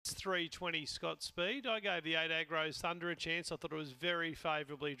320 Scott Speed. I gave the 8 Agro's Thunder a chance. I thought it was very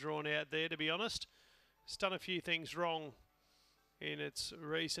favourably drawn out there, to be honest. It's done a few things wrong in its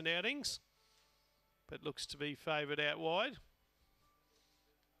recent outings, but looks to be favoured out wide.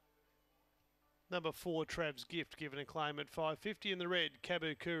 Number 4, Trav's Gift, given a claim at $5.50. In the red,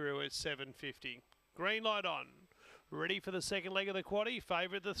 Kabukuru at $7.50. Green light on. Ready for the second leg of the quaddie.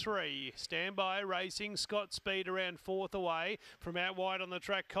 Favourite the 3. Stand by, racing. Scott Speed around 4th away. From out wide on the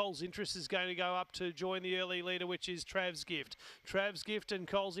track, Cole's Interest is going to go up to join the early leader, which is Trav's Gift. Trav's Gift and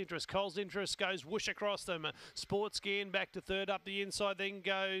Cole's Interest. Cole's Interest goes whoosh across them. Sports Scan back to third up the inside. Then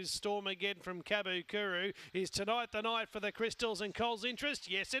goes Storm again from Kabukuru. Is tonight the night for the Crystals and Cole's Interest?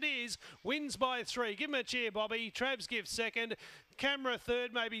 Yes, it is. Wins by 3. Give him a cheer, Bobby. Trav's Gift second. Camera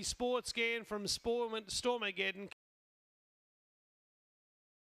third, maybe Sports Scan from Stormageddon.